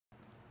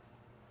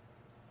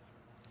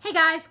Hey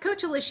guys,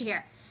 Coach Alicia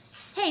here.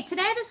 Hey,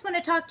 today I just want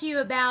to talk to you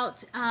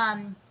about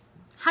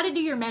how to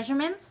do your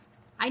measurements.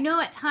 I know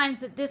at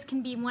times that this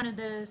can be one of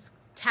those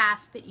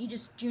tasks that you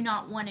just do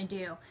not want to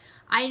do.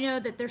 I know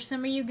that there's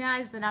some of you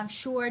guys that I'm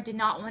sure did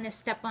not want to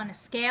step on a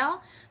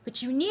scale,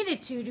 but you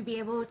needed to be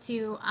able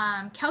to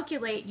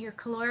calculate your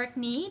caloric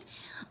need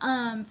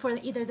for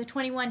either the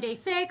 21-day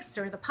fix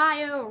or the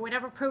PiYo or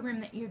whatever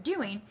program that you're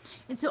doing.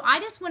 And so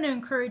I just want to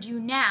encourage you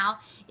now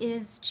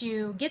is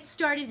to get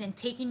started in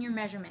taking your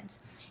measurements.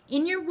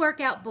 In your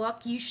workout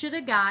book, you should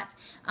have got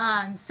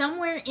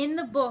somewhere in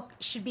the book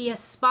should be a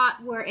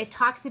spot where it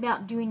talks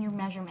about doing your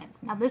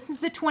measurements. Now this is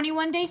the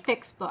 21-day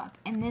fix book,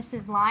 and this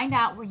is lined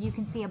out where you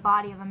can see a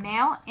body of a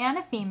male and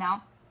a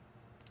female.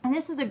 And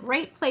this is a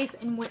great place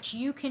in which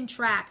you can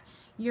track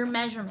your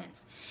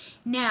measurements.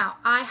 Now,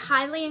 I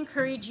highly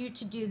encourage you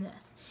to do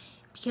this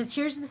because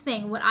here's the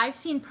thing. What I've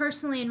seen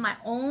personally in my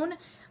own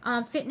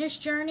fitness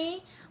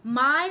journey,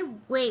 my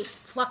weight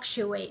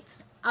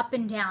fluctuates up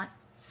and down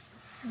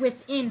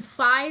within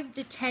 5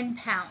 to 10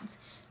 pounds,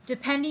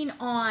 depending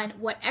on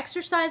what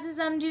exercises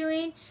I'm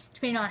doing,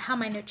 depending on how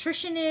my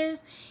nutrition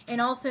is, and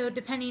also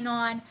depending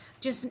on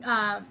just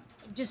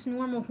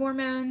normal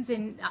hormones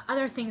and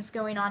other things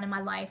going on in my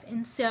life.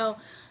 And so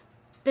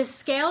the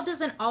scale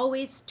doesn't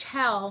always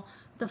tell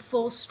the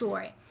full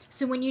story.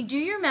 So when you do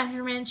your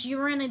measurements,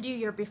 you're going to do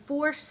your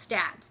before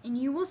stats, and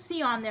you will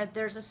see on there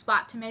there's a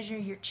spot to measure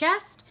your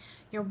chest,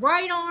 your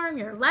right arm,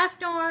 your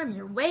left arm,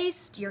 your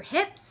waist, your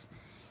hips,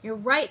 your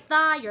right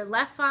thigh, your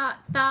left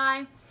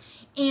thigh,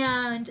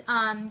 and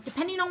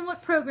depending on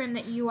what program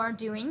that you are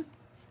doing,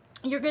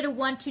 you're going to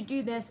want to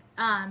do this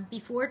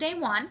before day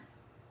one.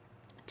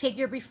 Take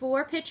your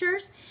before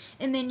pictures,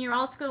 and then you're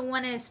also going to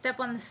want to step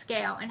on the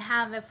scale and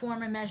have a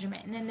form of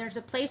measurement, and then there's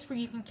a place where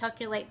you can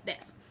calculate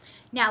this.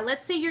 Now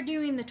let's say you're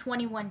doing the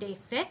 21-day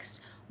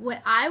fix.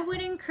 What I would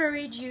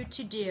encourage you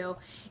to do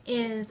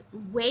is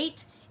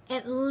wait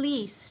at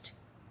least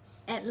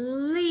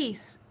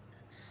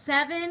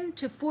 7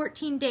 to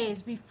 14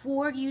 days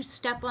before you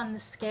step on the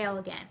scale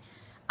again.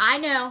 I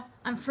know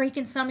I'm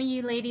freaking some of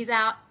you ladies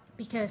out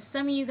because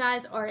some of you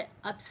guys are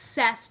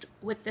obsessed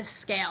with the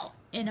scale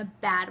in a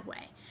bad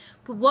way.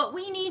 But what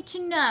we need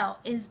to know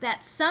is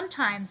that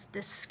sometimes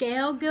the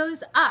scale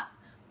goes up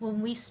when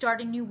we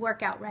start a new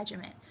workout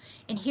regimen.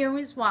 And here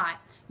is why.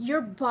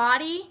 Your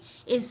body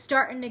is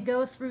starting to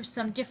go through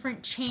some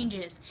different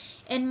changes,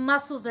 and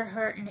muscles are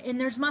hurting, and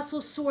there's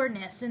muscle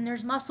soreness, and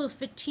there's muscle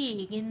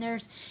fatigue, and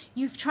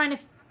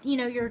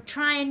you're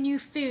trying new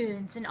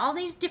foods, and all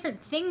these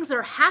different things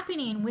are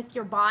happening with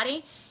your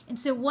body. And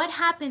so what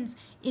happens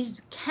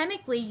is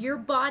chemically your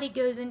body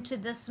goes into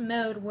this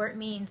mode where it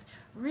means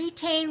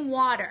retain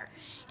water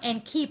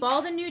and keep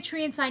all the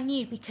nutrients I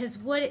need, because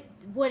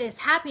what is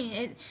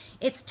happening,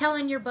 it's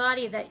telling your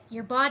body that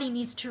your body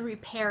needs to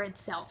repair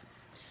itself.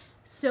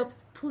 So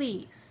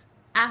please,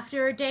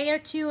 after a day or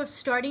two of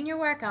starting your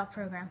workout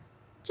program,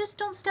 just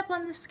don't step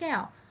on the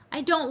scale.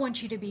 I don't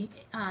want you to be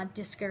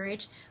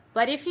discouraged,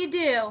 but if you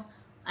do,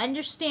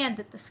 understand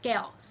that the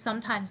scale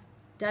sometimes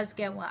does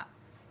go up.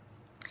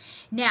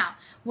 Now,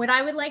 what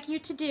I would like you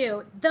to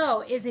do,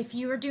 though, is if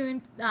you are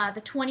doing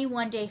the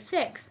 21-day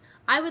fix,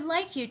 I would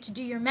like you to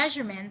do your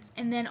measurements,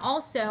 and then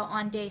also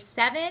on day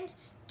 7,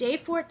 day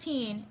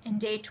 14, and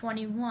day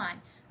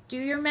 21. Do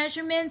your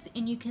measurements,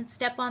 and you can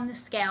step on the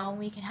scale, and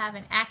we can have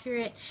an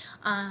accurate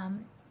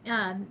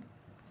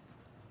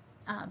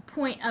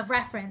point of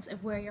reference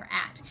of where you're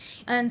at.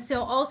 And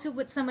so also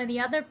with some of the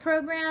other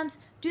programs,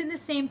 do the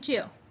same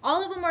too.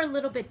 All of them are a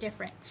little bit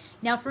different.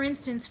 Now, for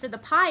instance, for the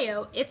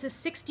PiYo, it's a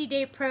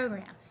 60-day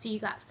program. So you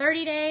got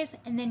 30 days,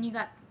 and then you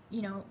got,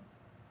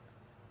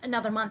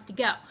 another month to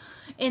go.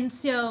 And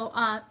so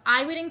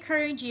I would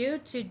encourage you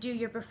to do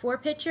your before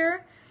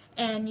picture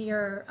and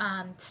your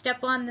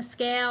step on the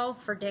scale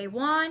for day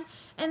 1,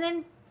 and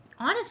then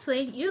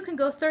honestly you can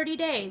go 30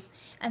 days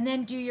and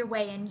then do your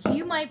weigh, and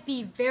you might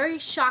be very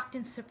shocked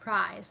and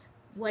surprised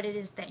what it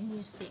is that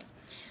you see.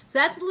 So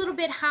that's a little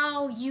bit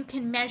how you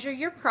can measure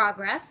your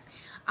progress.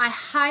 I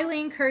highly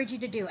encourage you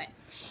to do it.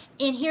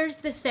 And here's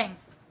the thing,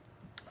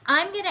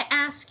 I'm going to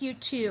ask you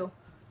to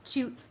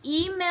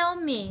email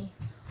me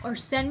or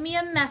send me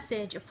a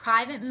message, a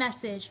private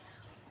message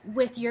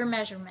with your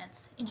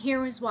measurements, and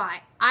here is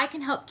why. I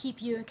can help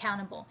keep you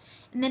accountable,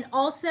 and then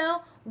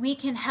also we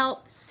can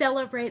help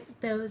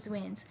celebrate those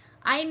wins.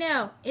 I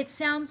know it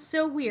sounds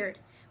so weird,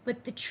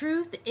 but the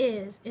truth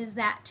is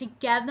that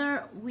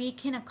together we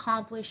can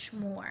accomplish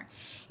more.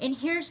 And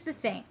here's the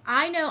thing,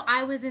 I know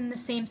I was in the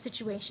same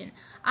situation.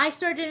 I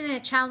started in a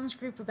challenge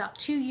group about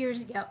 2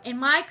 years ago, and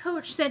my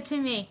coach said to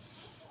me,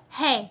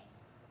 hey,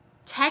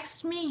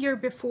 text me your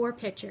before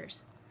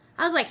pictures.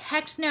 I was like,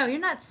 heck no, you're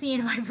not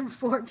seeing my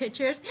before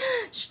pictures.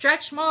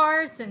 Stretch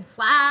marks and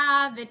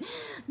flab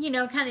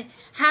and, kind of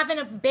having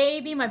a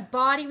baby. My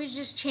body was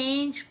just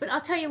changed. But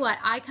I'll tell you what,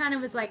 I kind of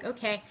was like,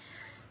 okay,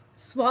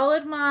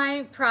 swallowed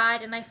my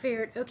pride, and I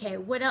figured, okay,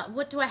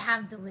 what do I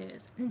have to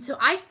lose? And so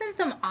I sent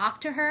them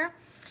off to her,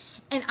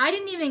 and I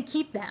didn't even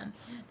keep them.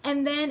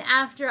 And then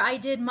after I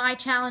did my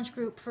challenge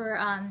group for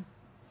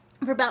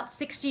for about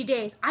 60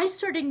 days, I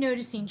started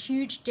noticing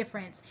huge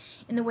difference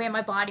in the way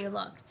my body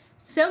looked.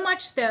 So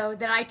much though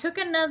that I took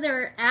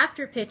another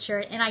after picture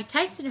and I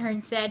texted her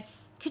and said,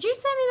 could you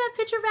send me that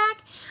picture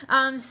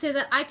back so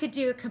that I could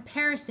do a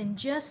comparison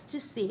just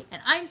to see?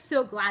 And I'm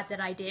so glad that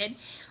I did.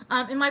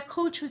 And my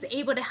coach was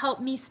able to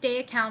help me stay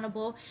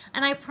accountable.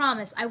 And I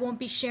promise I won't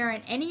be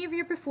sharing any of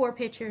your before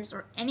pictures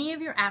or any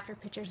of your after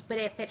pictures. But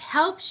if it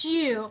helps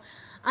you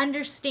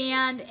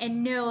understand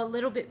and know a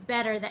little bit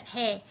better that,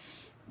 hey,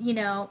 you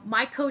know,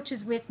 my coach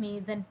is with me,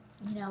 then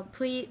you know,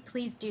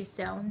 please do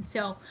so. And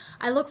so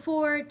I look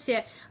forward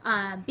to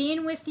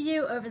being with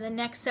you over the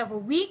next several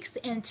weeks,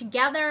 and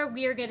together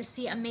we are going to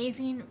see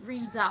amazing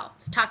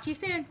results. Talk to you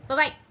soon.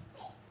 Bye-bye.